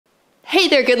Hey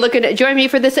there, good looking. Join me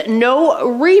for this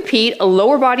no repeat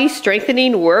lower body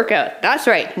strengthening workout. That's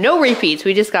right, no repeats.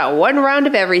 We just got one round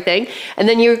of everything. And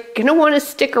then you're gonna wanna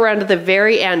stick around to the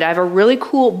very end. I have a really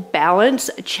cool balance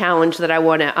challenge that I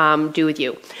wanna do with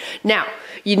you. Now,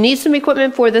 you need some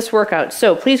equipment for this workout.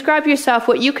 So please grab yourself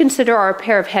what you consider are a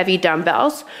pair of heavy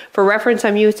dumbbells. For reference,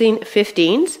 I'm using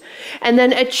 15s. And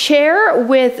then a chair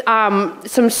with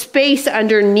some space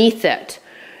underneath it.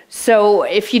 So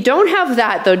if you don't have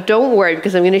that, though, don't worry,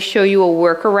 because I'm going to show you a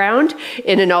workaround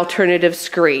in an alternative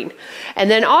screen. And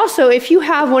then also, if you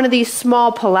have one of these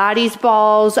small Pilates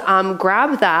balls,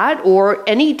 grab that, or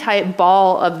any type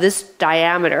ball of this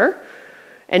diameter.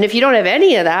 And if you don't have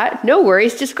any of that, no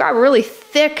worries, just grab a really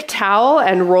thick towel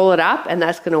and roll it up, and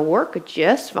that's going to work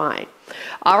just fine.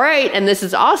 All right, and this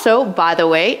is also, by the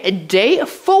way, day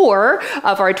 4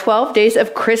 of our 12 days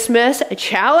of Christmas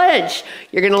challenge.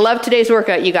 You're gonna love today's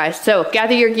workout, you guys. So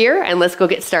gather your gear and let's go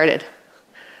get started.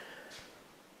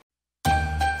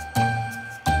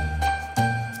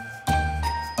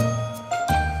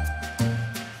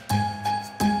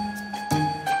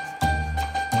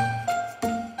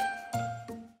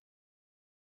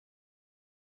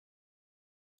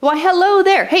 Why, hello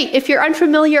there. Hey, if you're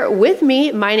unfamiliar with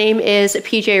me, my name is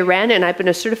PJ Wren, and I've been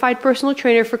a certified personal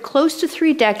trainer for close to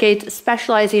 3 decades,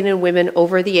 specializing in women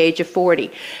over the age of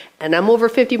 40. And I'm over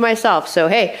 50 myself, so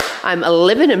hey, I'm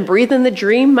living and breathing the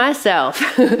dream myself.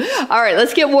 All right,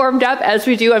 let's get warmed up. As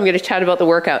we do, I'm going to chat about the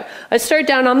workout. Let's start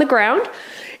down on the ground.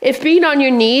 If being on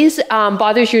your knees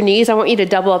bothers your knees, I want you to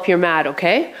double up your mat,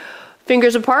 okay?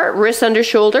 Fingers apart, wrists under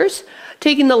shoulders.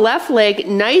 Taking the left leg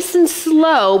nice and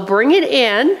slow, bring it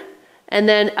in, and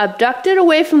then abduct it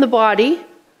away from the body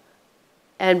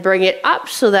and bring it up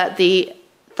so that the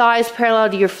thighs parallel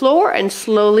to your floor, and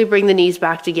slowly bring the knees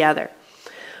back together.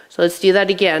 So let's do that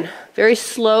again. Very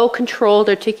slow, controlled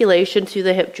articulation through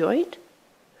the hip joint.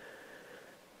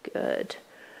 Good.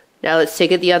 Now let's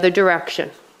take it the other direction.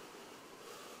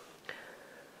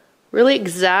 Really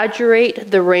exaggerate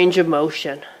the range of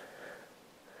motion.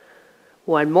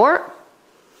 One more.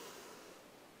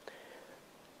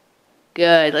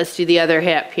 Good. Let's do the other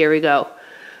hip. Here we go.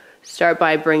 Start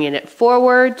by bringing it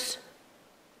forwards.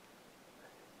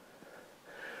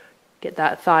 Get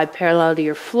that thigh parallel to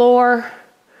your floor.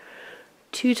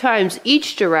 2 times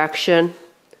each direction.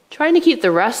 Trying to keep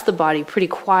the rest of the body pretty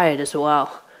quiet as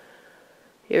well.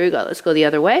 Here we go. Let's go the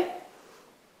other way.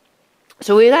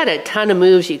 So we got a ton of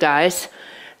moves, you guys,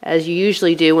 as you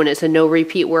usually do when it's a no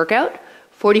repeat workout.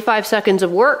 45 seconds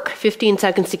of work, 15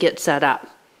 seconds to get set up.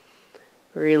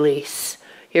 Release.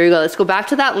 Here we go. Let's go back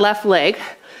to that left leg.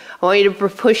 I want you to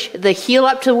push the heel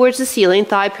up towards the ceiling,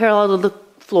 thigh parallel to the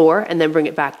floor, and then bring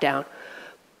it back down.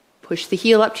 Push the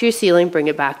heel up to your ceiling, bring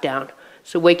it back down.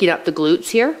 So waking up the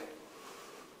glutes here.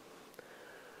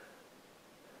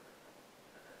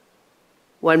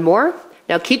 One more.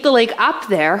 Now keep the leg up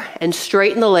there and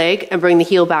straighten the leg and bring the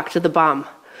heel back to the bum.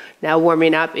 Now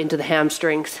warming up into the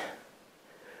hamstrings.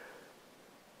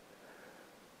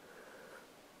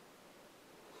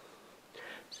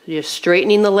 So you're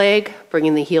straightening the leg,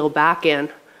 bringing the heel back in.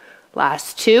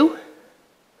 Last 2.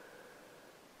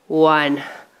 1.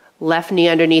 Left knee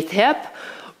underneath hip.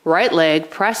 Right leg,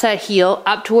 press that heel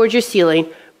up towards your ceiling.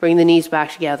 Bring the knees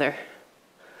back together.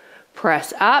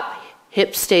 Press up,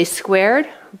 hips stay squared.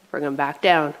 Bring them back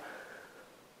down.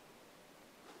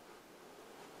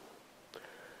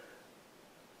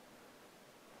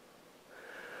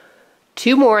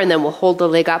 Two more, and then we'll hold the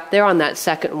leg up there on that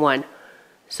second one.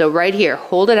 So right here,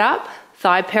 hold it up,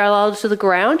 thigh parallel to the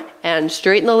ground, and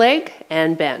straighten the leg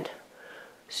and bend.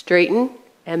 Straighten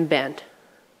and bend.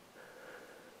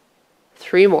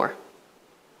 3 more.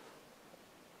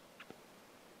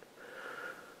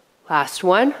 Last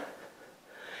one.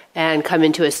 And come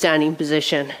into a standing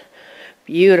position.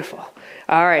 Beautiful.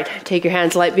 All right, take your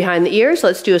hands light behind the ears.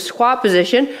 Let's do a squat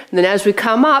position. And then as we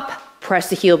come up, press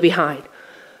the heel behind.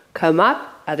 Come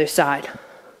up, other side.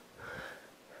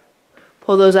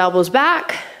 Pull those elbows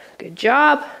back. Good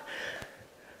job.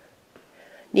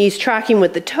 Knees tracking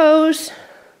with the toes.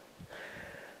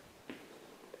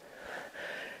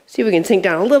 See if we can sink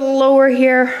down a little lower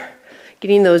here.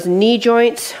 Getting those knee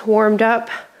joints warmed up.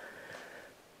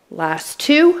 Last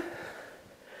 2.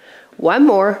 One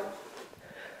more.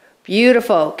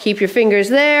 Beautiful. Keep your fingers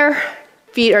there.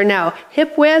 Feet are now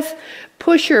hip width.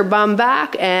 Push your bum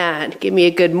back and give me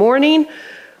a good morning.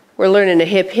 We're learning a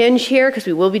hip hinge here because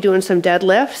we will be doing some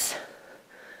deadlifts.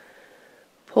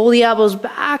 Pull the elbows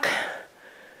back.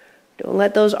 Don't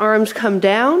let those arms come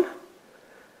down.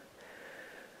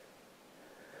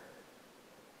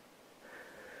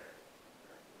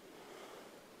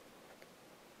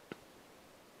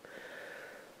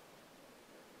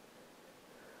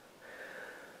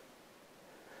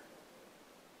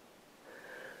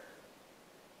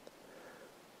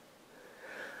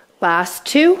 Last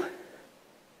 2.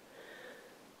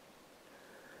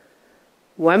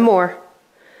 One more.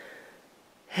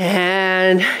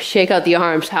 And shake out the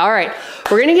arms. All right,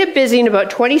 we're gonna get busy in about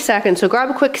 20 seconds, so grab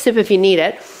a quick sip if you need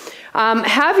it.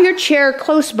 Have your chair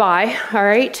close by, all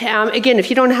right? Again, if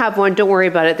you don't have one, don't worry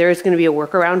about it. There is gonna be a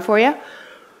workaround for you.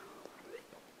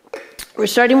 We're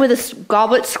starting with a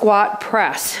goblet squat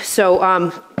press.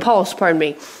 So, pulse, pardon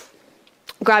me.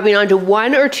 Grabbing onto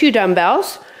 1 or 2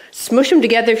 dumbbells. Smush them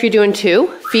together if you're doing 2.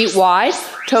 Feet wide,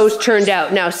 toes turned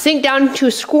out. Now sink down into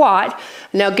a squat.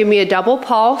 Now give me a double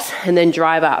pulse and then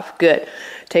drive up. Good.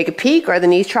 Take a peek. Are the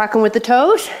knees tracking with the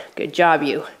toes? Good job,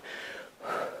 you.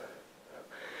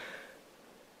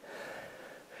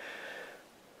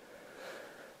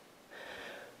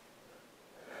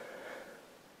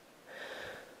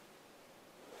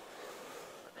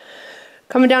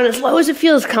 Coming down as low as it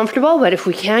feels comfortable, but if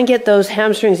we can get those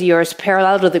hamstrings of yours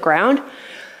parallel to the ground,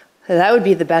 that would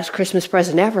be the best Christmas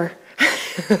present ever.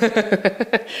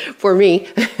 For me.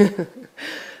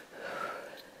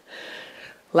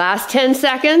 Last 10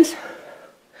 seconds.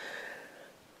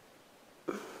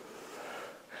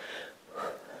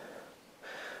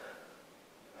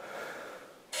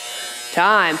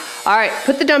 Time. All right,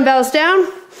 put the dumbbells down.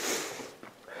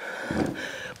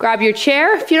 Grab your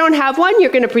chair. If you don't have one,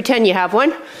 you're going to pretend you have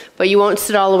one, but you won't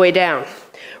sit all the way down.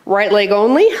 Right leg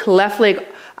only, left leg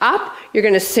up. You're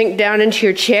going to sink down into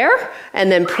your chair and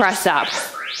then press up.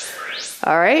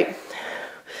 All right?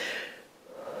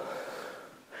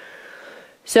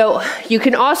 So you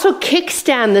can also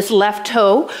kickstand this left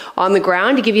toe on the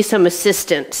ground to give you some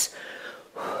assistance.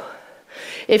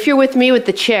 If you're with me with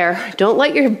the chair, don't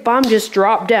let your bum just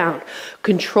drop down.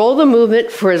 Control the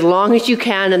movement for as long as you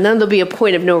can, and then there'll be a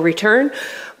point of no return.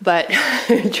 But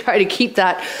try to keep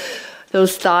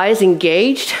those thighs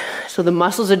engaged so the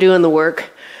muscles are doing the work.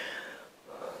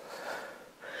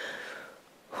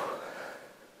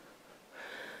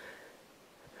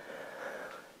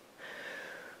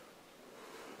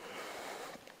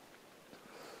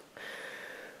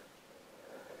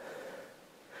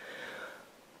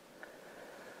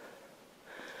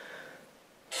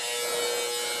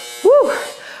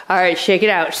 All right, shake it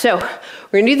out. So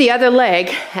we're gonna do the other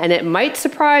leg, and it might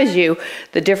surprise you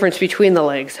the difference between the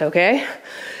legs, okay?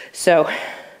 So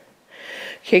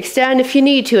kickstand if you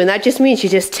need to, and that just means you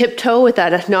just tiptoe with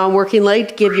that non-working leg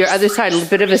to give your other side a little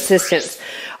bit of assistance.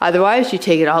 Otherwise, you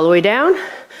take it all the way down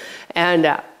and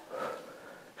up.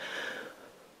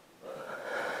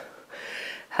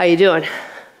 How you doing?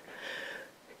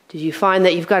 Did you find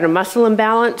that you've got a muscle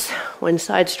imbalance? One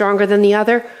side stronger than the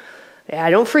other? Yeah,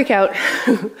 don't freak out.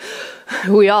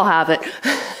 We all have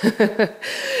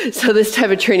it. So this type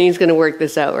of training is going to work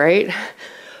this out, right?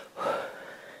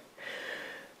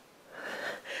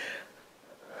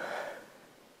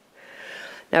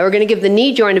 Now we're going to give the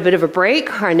knee joint a bit of a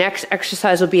break. Our next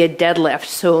exercise will be a deadlift,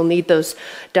 so we'll need those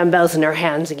dumbbells in our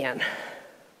hands again.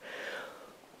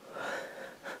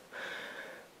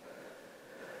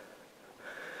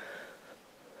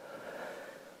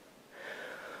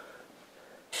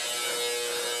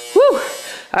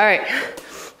 All right,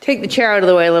 take the chair out of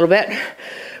the way a little bit.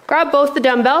 Grab both the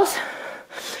dumbbells.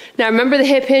 Now remember the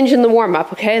hip hinge in the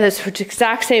warm-up, okay? That's the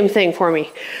exact same thing for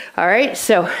me. All right,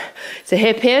 so it's a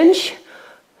hip hinge,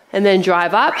 and then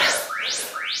drive up,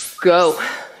 go.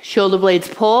 Shoulder blades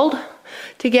pulled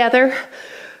together.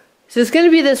 So there's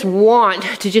gonna be this want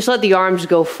to just let the arms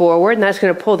go forward, and that's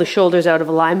gonna pull the shoulders out of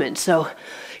alignment. So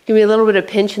give me a little bit of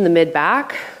pinch in the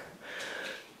mid-back.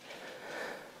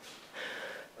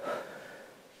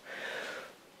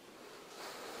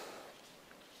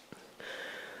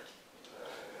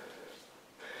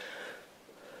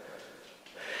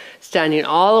 Standing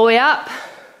all the way up.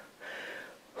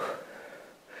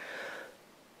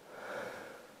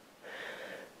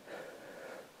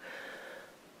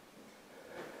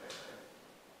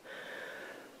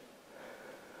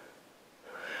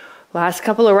 Last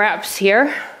couple of reps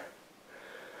here.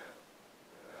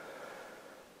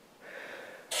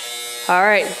 All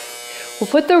right, we'll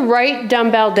put the right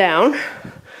dumbbell down.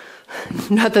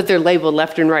 Not that they're labeled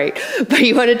left and right, but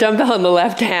you want a dumbbell in the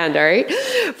left hand, all right?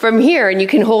 From here, and you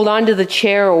can hold on to the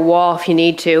chair or wall if you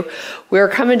need to, we're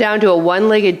coming down to a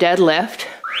one-legged deadlift,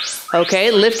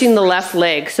 okay? Lifting the left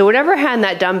leg. So whatever hand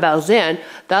that dumbbell's in,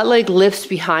 that leg lifts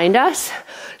behind us.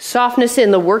 Softness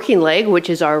in the working leg, which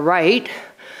is our right.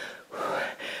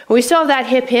 And we still have that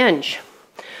hip hinge.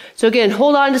 So again,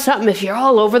 hold on to something if you're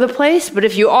all over the place, but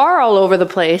if you are all over the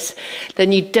place,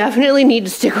 then you definitely need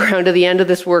to stick around to the end of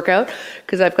this workout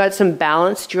because I've got some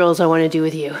balance drills I want to do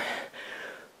with you.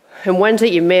 And ones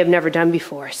that you may have never done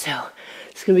before, so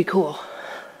it's going to be cool.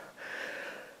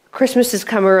 Christmas has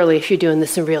come early if you're doing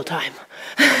this in real time.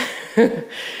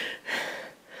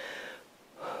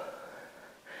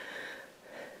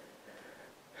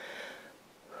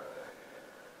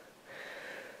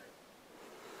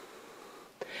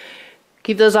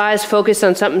 Keep those eyes focused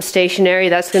on something stationary.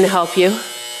 That's going to help you.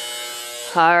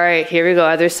 All right, here we go.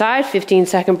 Other side,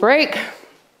 15-second break.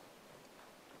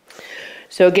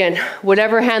 So again,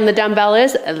 whatever hand the dumbbell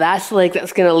is, that's the leg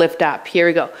that's going to lift up. Here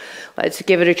we go. Let's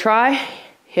give it a try.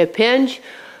 Hip hinge.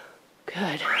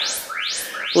 Good.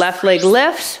 Left leg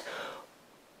lifts.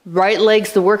 Right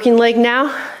leg's the working leg now.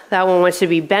 That one wants to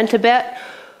be bent a bit.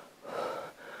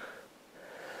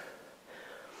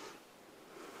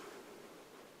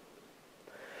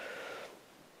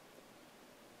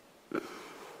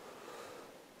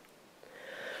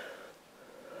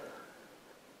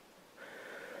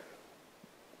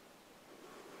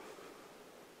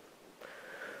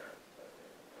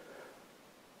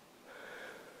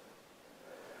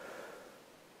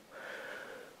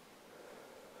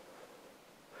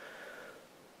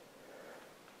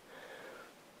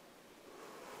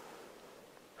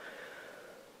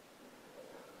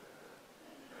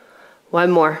 One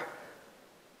more.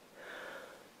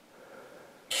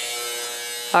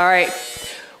 All right.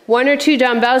 1 or 2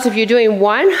 dumbbells. If you're doing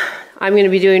 1, I'm going to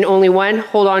be doing only 1.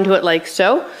 Hold on to it like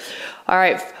so. All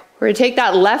right. We're going to take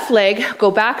that left leg,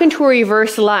 go back into a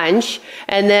reverse lunge,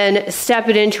 and then step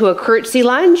it into a curtsey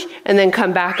lunge, and then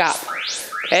come back up.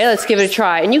 Okay, let's give it a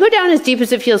try. And you go down as deep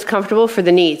as it feels comfortable for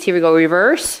the knees. Here we go.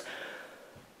 Reverse,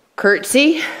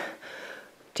 curtsey,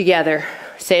 together.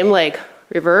 Same leg.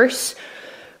 Reverse,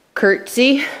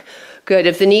 curtsey. Good.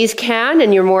 If the knees can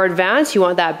and you're more advanced, you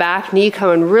want that back knee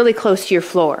coming really close to your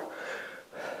floor.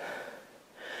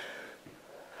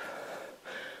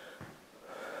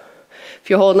 If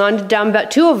you're holding on to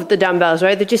 2 of the dumbbells,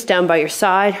 right, they're just down by your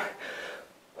side.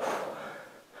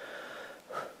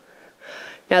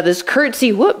 Now this curtsey,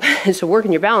 it's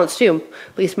working your balance too,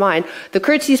 at least mine. The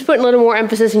curtsey is putting a little more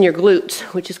emphasis in your glutes,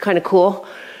 which is kind of cool.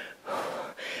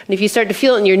 And if you start to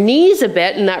feel it in your knees a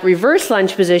bit in that reverse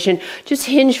lunge position, just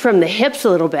hinge from the hips a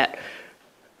little bit.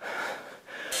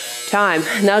 Time.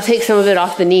 Now take some of it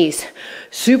off the knees.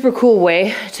 Super cool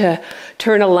way to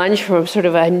turn a lunge from sort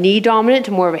of a knee dominant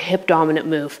to more of a hip dominant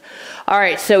move. All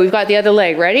right, so we've got the other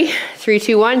leg. Ready? 3,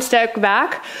 2, 1, step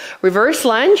back, reverse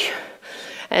lunge,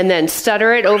 and then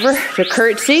stutter it over to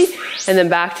curtsey, and then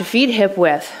back to feet hip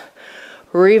width.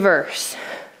 Reverse,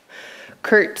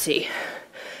 curtsey.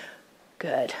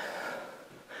 Good.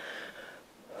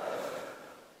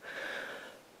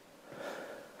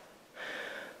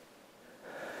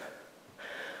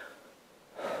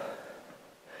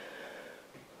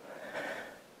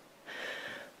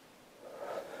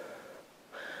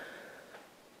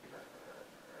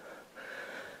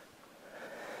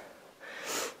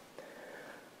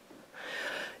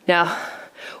 Now,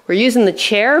 we're using the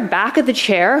chair, back of the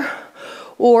chair,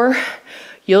 or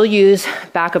you'll use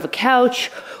back of a couch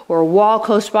or a wall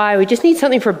close by. We just need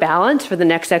something for balance for the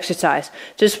next exercise.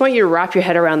 Just want you to wrap your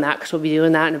head around that because we'll be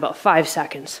doing that in about 5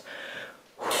 seconds.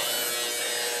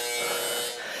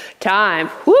 Time.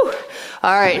 Woo.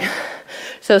 All right.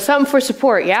 So something for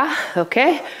support, yeah?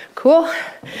 Okay, cool.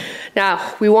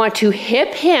 Now, we want to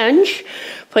hip hinge.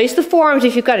 Place the forearms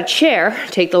if you've got a chair.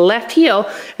 Take the left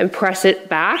heel and press it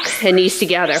back and knees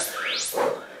together.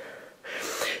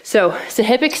 So it's a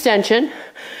hip extension.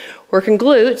 Working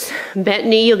glutes. Bent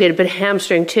knee, you'll get a bit of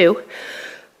hamstring too.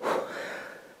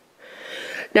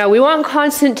 Now we want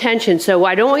constant tension, so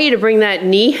I don't want you to bring that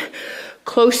knee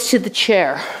close to the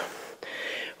chair.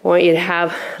 I want you to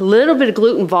have a little bit of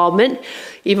glute involvement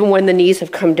even when the knees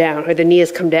have come down, or the knee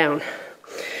has come down.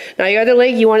 Now your other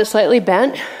leg, you want it slightly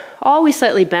bent. Always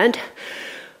slightly bent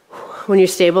when you're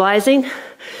stabilizing.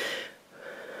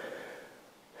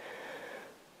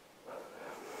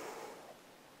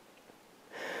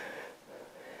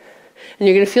 And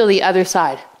you're going to feel the other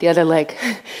side, the other leg.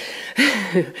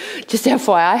 Just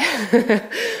FYI.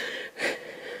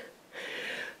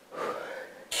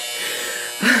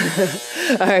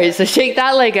 All right, so shake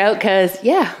that leg out because,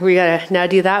 yeah, we got to now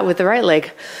do that with the right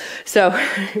leg. So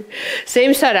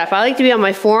same setup. I like to be on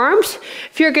my forearms.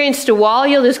 If you're against a wall,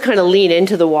 you'll just kind of lean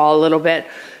into the wall a little bit.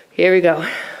 Here we go.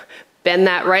 Bend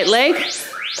that right leg.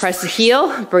 Press the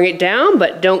heel, bring it down,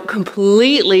 but don't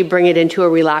completely bring it into a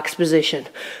relaxed position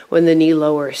when the knee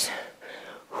lowers.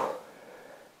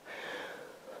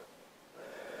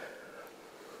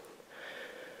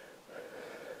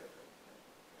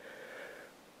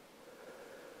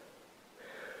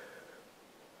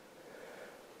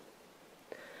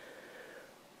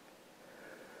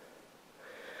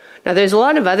 Now there's a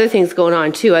lot of other things going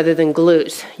on too other than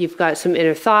glutes. You've got some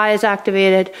inner thighs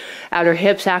activated, outer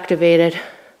hips activated.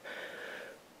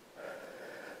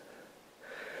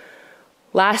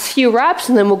 Last few reps,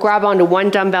 and then we'll grab onto one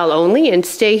dumbbell only and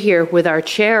stay here with our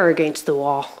chair against the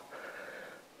wall.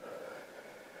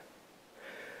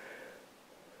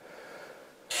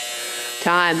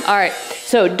 Time. All right,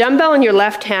 so dumbbell in your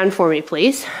left hand for me,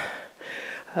 please.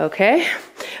 Okay,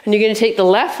 and you're going to take the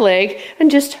left leg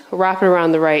and just wrap it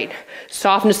around the right.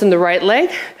 Softness in the right leg.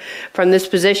 From this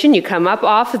position, you come up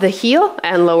off of the heel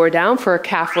and lower down for a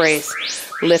calf raise.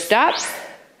 Lift up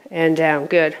and down.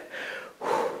 Good.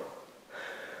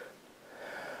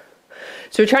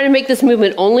 So we're trying to make this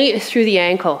movement only through the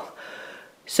ankle.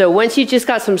 So once you just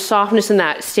got some softness in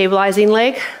that stabilizing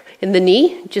leg, in the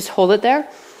knee, just hold it there.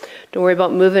 Don't worry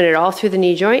about moving it all through the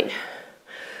knee joint.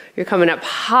 You're coming up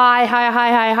high, high,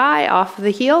 high, high, high off of the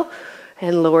heel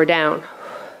and lower down.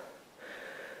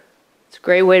 It's a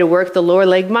great way to work the lower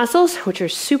leg muscles, which are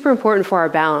super important for our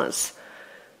balance.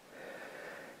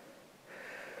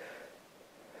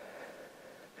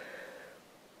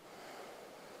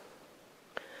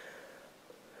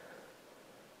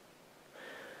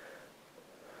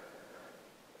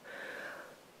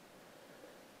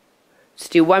 Let's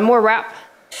do one more rep.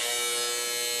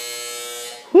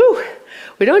 Whew.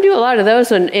 We don't do a lot of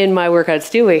those in my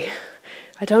workouts, do we?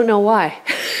 I don't know why.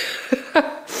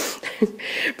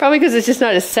 Probably because it's just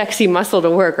not a sexy muscle to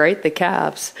work, right? The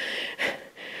calves.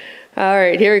 All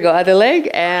right, here we go. Other leg,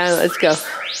 and let's go.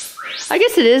 I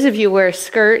guess it is if you wear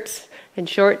skirts and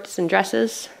shorts and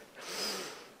dresses.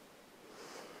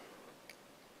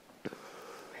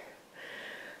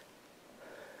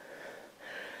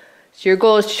 So your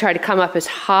goal is to try to come up as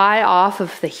high off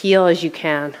of the heel as you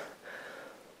can.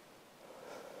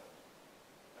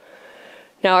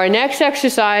 Now our next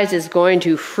exercise is going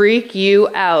to freak you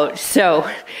out. So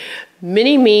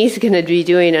mini-me is going to be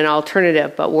doing an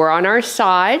alternative, but we're on our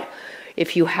side.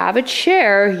 If you have a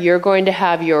chair, you're going to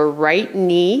have your right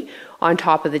knee on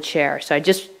top of the chair. So I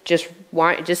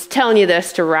just telling you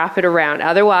this to wrap it around.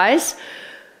 Otherwise,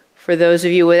 for those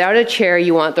of you without a chair,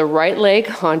 you want the right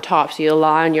leg on top, so you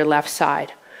lie on your left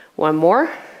side. One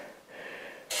more.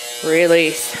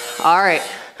 Release. All right.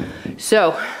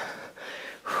 So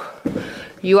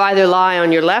you either lie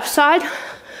on your left side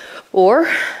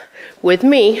or, with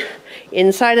me,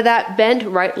 inside of that bent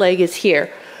right leg is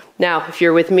here. Now, if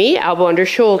you're with me, elbow under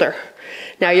shoulder.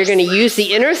 Now you're going to use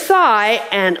the inner thigh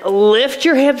and lift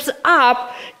your hips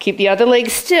up, keep the other leg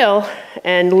still,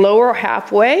 and lower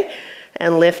halfway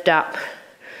and lift up.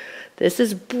 This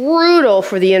is brutal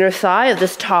for the inner thigh of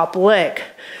this top leg.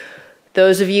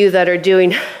 Those of you that are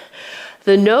doing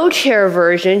the no chair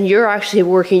version, you're actually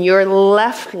working your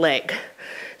left leg.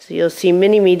 So you'll see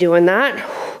mini-me doing that.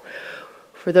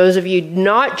 For those of you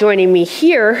not joining me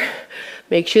here,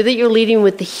 make sure that you're leading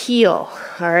with the heel.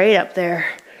 All right, up there.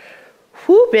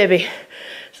 Whoo, baby.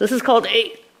 So this is called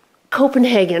a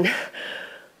Copenhagen.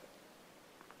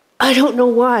 I don't know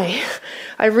why.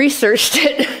 I researched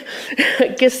it. I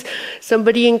guess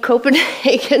somebody in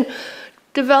Copenhagen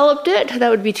developed it.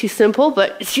 That would be too simple,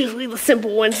 but it's usually the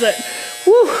simple ones that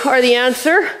are the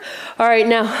answer. All right,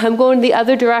 now I'm going the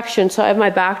other direction, so I have my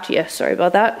back to you. Sorry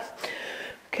about that.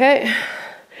 Okay.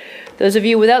 Those of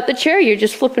you without the chair, you're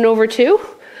just flipping over too.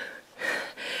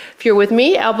 If you're with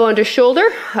me, elbow under shoulder.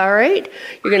 All right.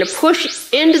 You're going to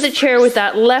push into the chair with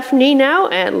that left knee now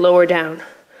and lower down.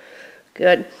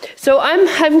 Good. So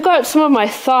I've got some of my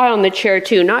thigh on the chair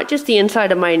too, not just the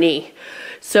inside of my knee.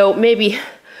 So maybe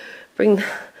bring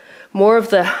more of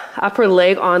the upper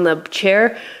leg on the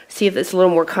chair, see if it's a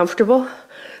little more comfortable.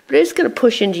 But I'm just going to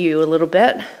push into you a little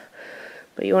bit.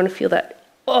 But you want to feel that,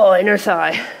 inner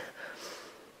thigh.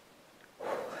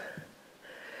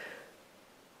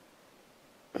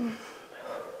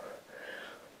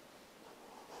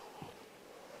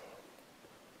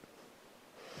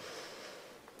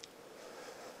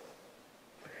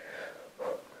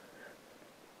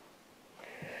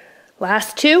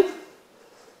 Last two.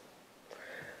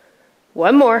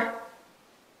 One more.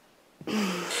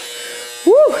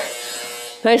 Woo!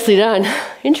 Nicely done.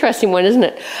 Interesting one, isn't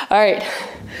it? All right.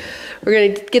 We're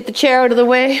going to get the chair out of the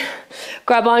way.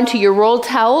 Grab onto your rolled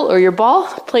towel or your ball.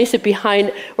 Place it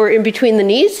behind or in between the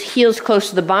knees. Heels close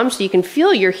to the bum so you can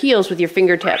feel your heels with your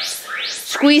fingertips.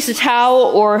 Squeeze the towel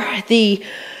or the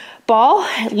ball,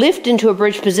 lift into a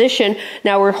bridge position.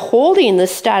 Now we're holding the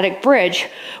static bridge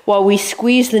while we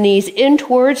squeeze the knees in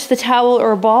towards the towel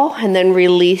or ball and then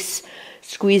release.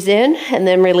 Squeeze in and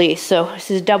then release. So this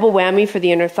is double whammy for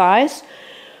the inner thighs.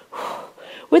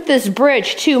 With this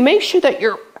bridge too, make sure that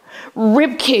you're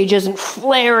rib cage isn't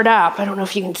flared up. I don't know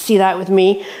if you can see that with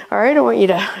me. All right, I want you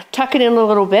to tuck it in a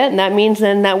little bit, and that means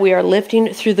then that we are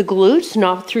lifting through the glutes,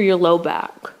 not through your low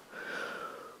back.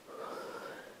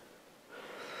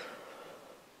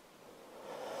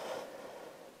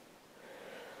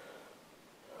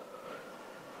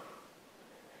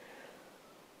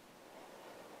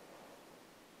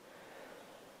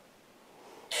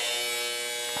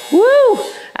 Woo!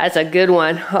 That's a good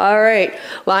one. All right,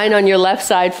 lying on your left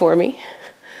side for me.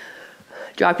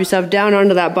 Drop yourself down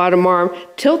onto that bottom arm.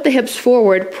 Tilt the hips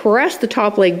forward, press the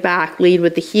top leg back, lead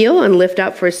with the heel, and lift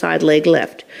up for a side leg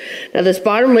lift. Now this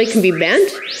bottom leg can be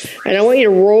bent, and I want you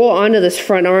to roll onto this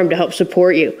front arm to help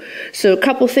support you. So a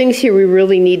couple things here we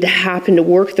really need to happen to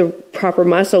work the proper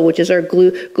muscle, which is our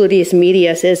gluteus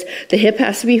medius, is the hip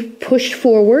has to be pushed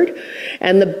forward,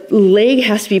 and the leg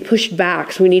has to be pushed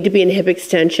back, so we need to be in hip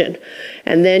extension.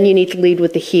 And then you need to lead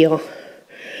with the heel.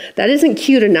 That isn't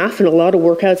cute enough in a lot of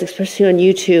workouts, especially on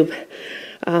YouTube.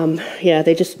 Yeah,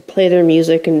 they just play their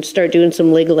music and start doing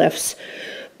some leg lifts.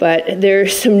 But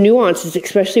there's some nuances,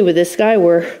 especially with this guy,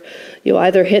 where you'll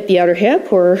either hit the outer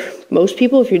hip, or most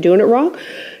people, if you're doing it wrong,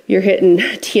 you're hitting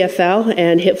TFL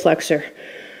and hip flexor.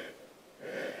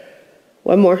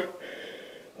 One more.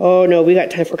 Oh no, we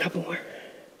got time for a couple more.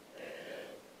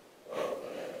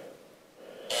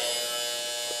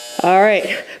 All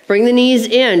right, bring the knees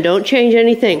in, don't change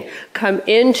anything. Come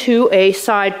into a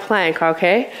side plank,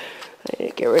 okay? I need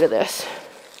to get rid of this.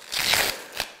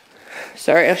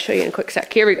 Sorry, I'll show you in a quick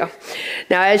sec. Here we go.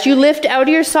 Now, as you lift out of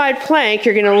your side plank,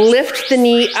 you're gonna lift the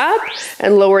knee up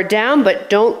and lower down, but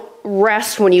don't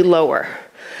rest when you lower.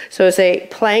 So it's a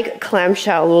plank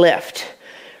clamshell lift.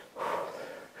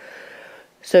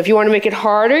 So if you wanna make it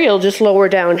harder, you'll just lower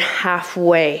down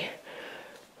halfway.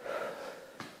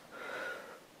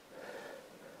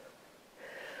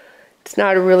 It's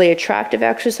not a really attractive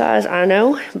exercise, I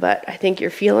know, but I think you're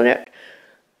feeling it.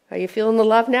 Are you feeling the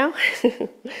love now?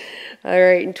 All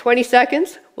right, in 20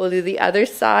 seconds, we'll do the other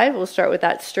side. We'll start with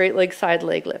that straight leg side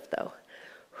leg lift though.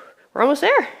 We're almost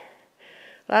there.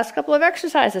 Last couple of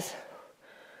exercises.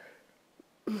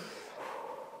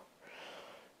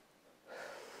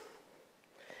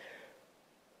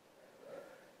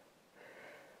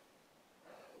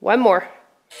 One more.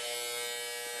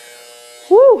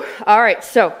 Woo! All right,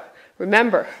 so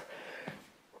remember,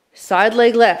 side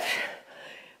leg lift.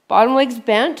 Bottom leg's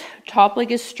bent, top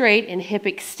leg is straight, and hip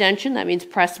extension. That means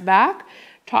press back,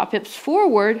 top hips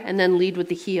forward, and then lead with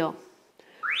the heel.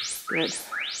 Good.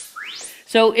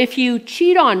 So if you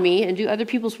cheat on me and do other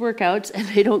people's workouts and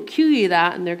they don't cue you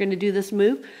that and they're going to do this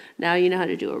move, now you know how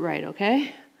to do it right,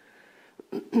 okay?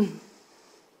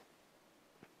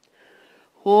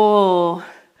 Oh,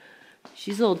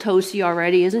 she's a little toasty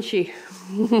already, isn't she?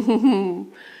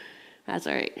 That's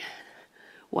all right.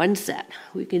 One set.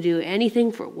 We can do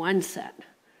anything for one set.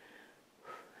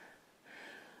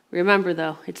 Remember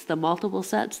though, it's the multiple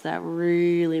sets that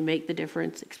really make the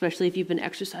difference, especially if you've been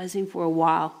exercising for a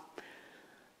while.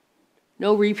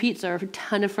 No repeats are a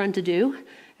ton of fun to do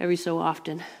every so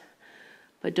often,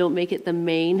 but don't make it the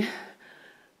main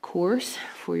course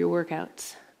for your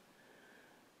workouts.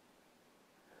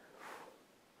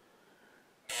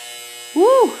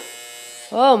 Woo!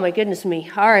 Oh my goodness me.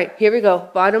 All right, here we go.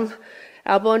 Bottom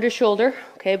elbow under shoulder.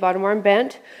 Okay, bottom arm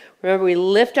bent. Remember, we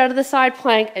lift out of the side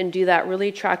plank and do that really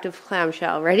attractive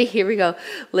clamshell. Ready? Here we go.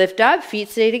 Lift up, feet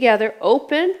stay together,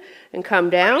 open, and come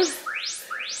down.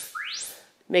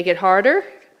 Make it harder.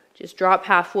 Just drop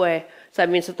halfway. So that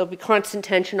means that there'll be constant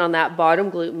tension on that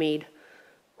bottom glute med.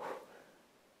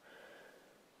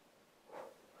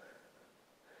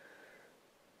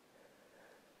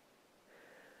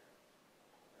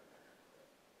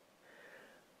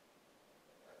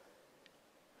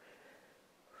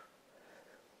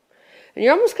 And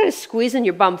you're almost kind of squeezing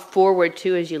your bum forward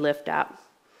too as you lift up.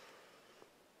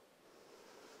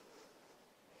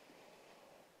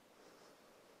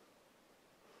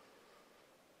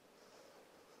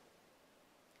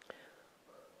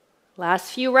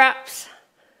 Last few reps.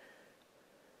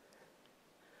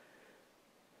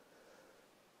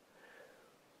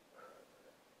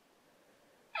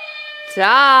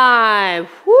 Time.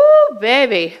 Woo,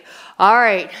 baby. All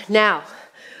right, now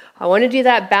I want to do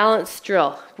that balance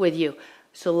drill with you.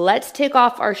 So let's take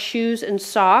off our shoes and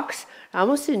socks. I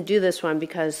almost didn't do this one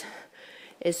because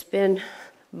it's been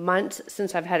months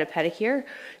since I've had a pedicure.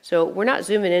 So we're not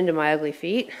zooming into my ugly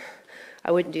feet.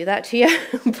 I wouldn't do that to you,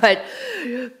 but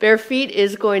bare feet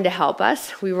is going to help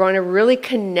us. We want to really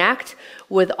connect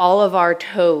with all of our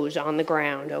toes on the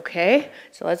ground, okay?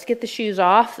 So let's get the shoes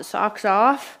off, the socks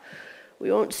off.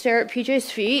 We won't stare at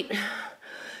PJ's feet.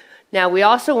 Now we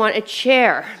also want a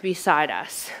chair beside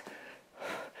us.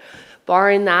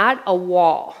 Barring that, a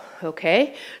wall,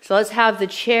 okay? So let's have the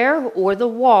chair or the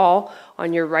wall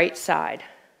on your right side.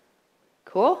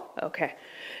 Cool? Okay.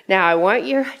 Now I want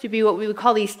you to be what we would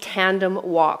call these tandem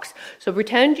walks. So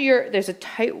pretend there's a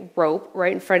tight rope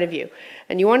right in front of you,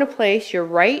 and you want to place your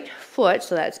right foot,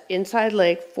 so that's inside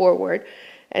leg, forward,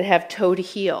 and have toe to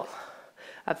heel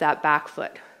of that back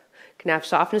foot. You can have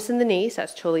softness in the knees,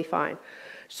 that's totally fine.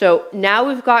 So now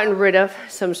we've gotten rid of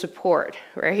some support,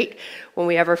 right? When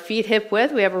we have our feet hip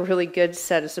width, we have a really good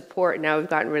set of support. Now we've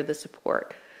gotten rid of the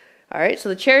support. All right, so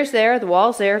the chair's there, the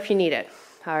wall's there if you need it.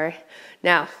 All right,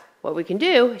 now what we can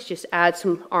do is just add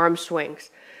some arm swings.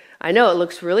 I know it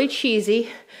looks really cheesy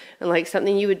and like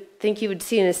something you would think you would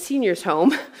see in a senior's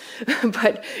home,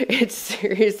 but it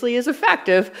seriously is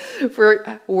effective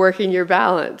for working your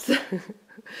balance.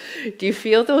 Do you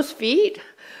feel those feet?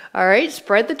 All right,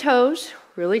 spread the toes.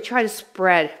 Really try to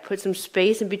spread. Put some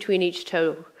space in between each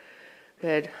toe.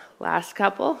 Good. Last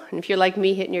couple. And if you're like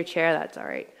me hitting your chair, that's all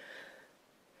right.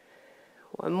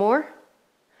 One more.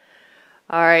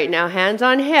 All right, now hands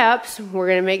on hips. We're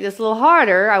going to make this a little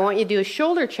harder. I want you to do a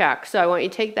shoulder check. So I want you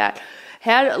to take that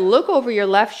head, look over your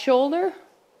left shoulder,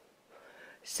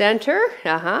 center,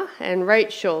 and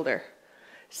right shoulder,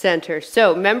 center.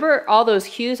 So remember all those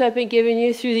cues I've been giving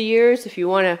you through the years. If you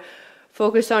want to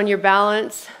focus on your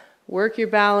balance, work your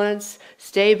balance,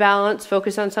 stay balanced,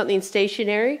 focus on something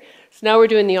stationary. So now we're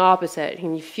doing the opposite.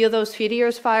 Can you feel those feet of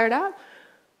yours fired up?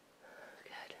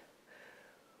 Good.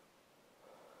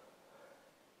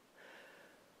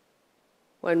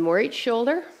 One more each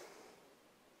shoulder.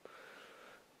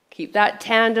 Keep that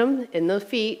tandem in the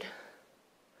feet.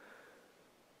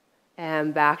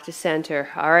 And back to center.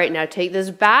 All right, now take this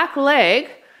back leg.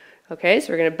 Okay,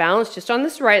 so we're going to balance just on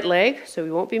this right leg, so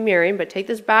we won't be mirroring, but take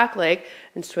this back leg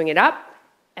and swing it up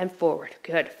and forward.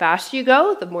 Good. Faster you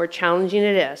go, the more challenging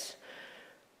it is.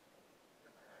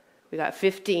 We got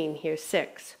 15 here,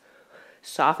 6.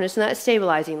 Softness in that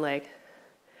stabilizing leg.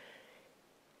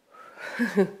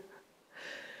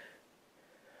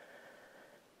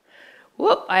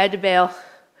 Whoop, I had to bail.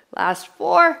 Last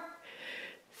 4,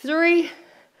 3,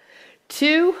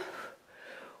 2,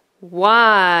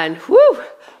 1. Woo!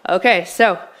 Okay,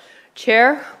 so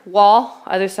chair, wall,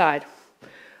 other side.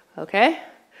 Okay?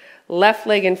 Left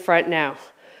leg in front now.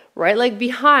 Right leg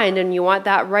behind, and you want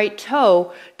that right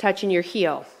toe touching your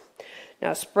heel.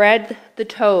 Now spread the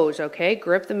toes, okay?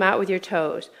 Grip the mat with your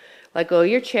toes. Let go of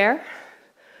your chair.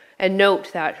 And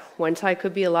note that one side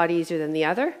could be a lot easier than the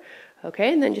other.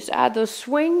 Okay, and then just add those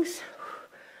swings.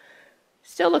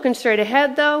 Still looking straight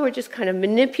ahead though. We're just kind of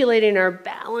manipulating our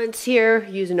balance here,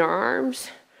 using our arms.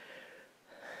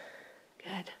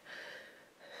 Good.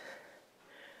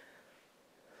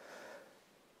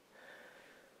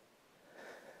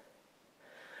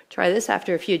 Try this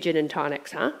after a few gin and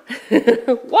tonics, huh?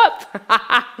 Whoop!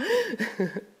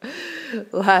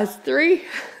 Last 3,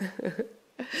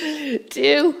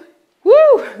 2, woo!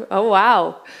 Oh,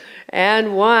 wow.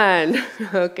 And 1.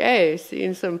 Okay,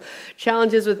 seeing some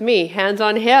challenges with me. Hands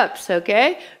on hips,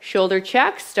 okay? Shoulder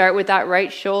check. Start with that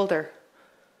right shoulder.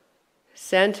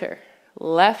 Center.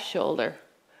 Left shoulder.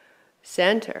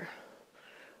 Center.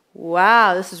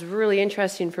 Wow, this is really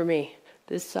interesting for me.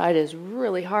 This side is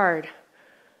really hard.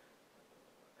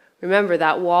 Remember,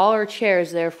 that wall or chair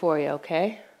is there for you,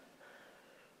 okay?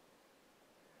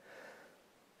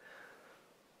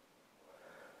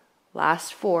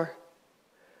 Last 4.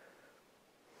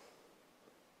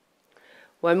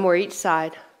 One more each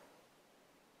side.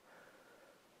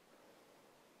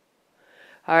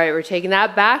 All right, we're taking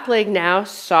that back leg now,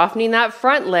 softening that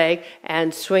front leg,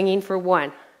 and swinging for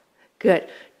 1. Good.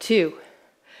 2.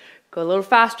 Go a little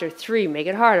faster. 3. Make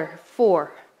it harder.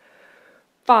 4.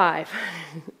 5.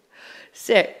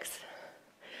 6.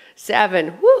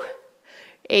 7. Woo.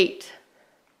 8.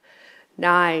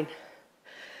 9.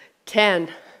 10.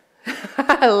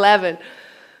 11.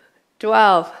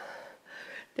 12.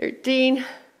 13,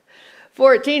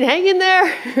 14, hang in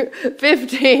there,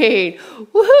 15,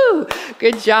 woohoo,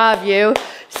 good job you.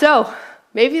 So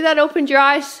maybe that opened your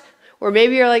eyes, or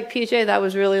maybe you're like, PJ, that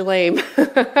was really lame.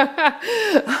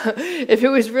 If it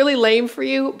was really lame for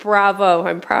you, bravo,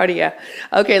 I'm proud of you.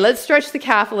 Okay, let's stretch the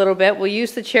calf a little bit. We'll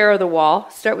use the chair or the wall.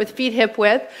 Start with feet hip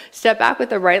width, step back with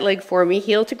the right leg for me,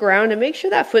 heel to ground, and make sure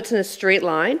that foot's in a straight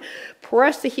line.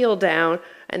 Press the heel down,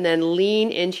 and then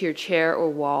lean into your chair or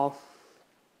wall.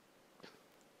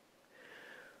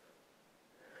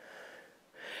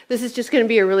 This is just going to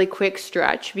be a really quick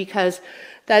stretch because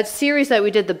that series that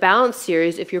we did, the balance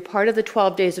series, if you're part of the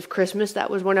 12 days of Christmas, that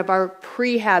was one of our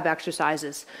prehab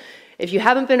exercises. If you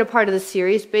haven't been a part of the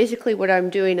series, basically what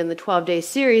I'm doing in the 12-day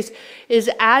series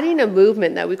is adding a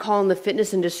movement that we call in the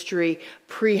fitness industry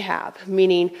prehab,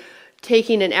 meaning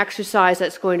taking an exercise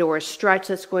that's going to, or a stretch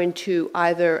that's going to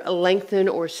either lengthen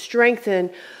or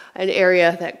strengthen an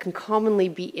area that can commonly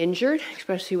be injured,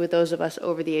 especially with those of us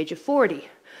over the age of 40.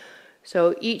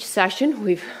 So each session,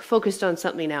 we've focused on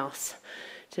something else.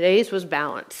 Today's was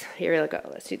balance. Here we go.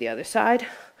 Let's do the other side.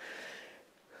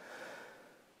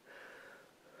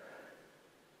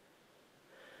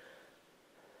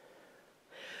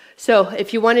 So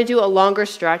if you want to do a longer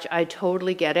stretch, I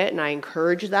totally get it, and I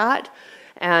encourage that.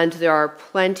 And there are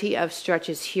plenty of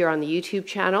stretches here on the YouTube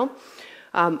channel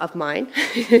of mine.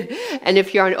 And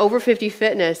if you're on Over 50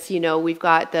 Fitness, you know, we've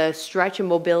got the stretch and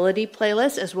mobility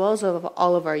playlist as well as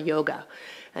all of our yoga.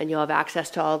 And you'll have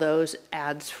access to all those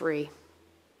ads-free.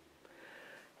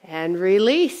 And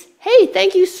release. Hey,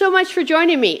 thank you so much for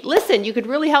joining me. Listen, you could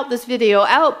really help this video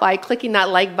out by clicking that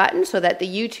like button so that the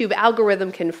YouTube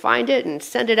algorithm can find it and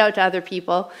send it out to other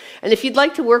people. And if you'd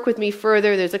like to work with me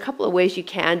further, there's a couple of ways you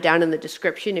can down in the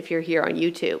description if you're here on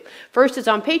YouTube. First is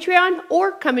on Patreon,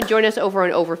 or come and join us over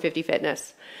on Over 50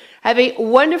 Fitness. Have a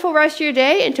wonderful rest of your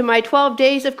day, and to my 12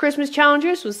 days of Christmas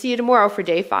challengers, we'll see you tomorrow for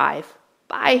day 5.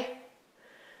 Bye.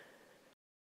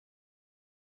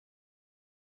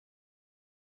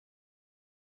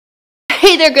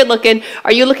 Hey there, good looking.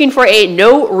 Are you looking for a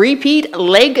no repeat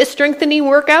leg strengthening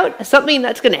workout? Something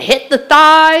that's going to hit the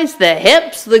thighs, the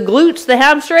hips, the glutes, the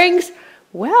hamstrings?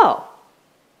 Well,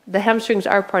 the hamstrings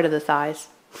are part of the thighs.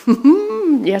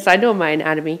 Yes, I know my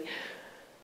anatomy.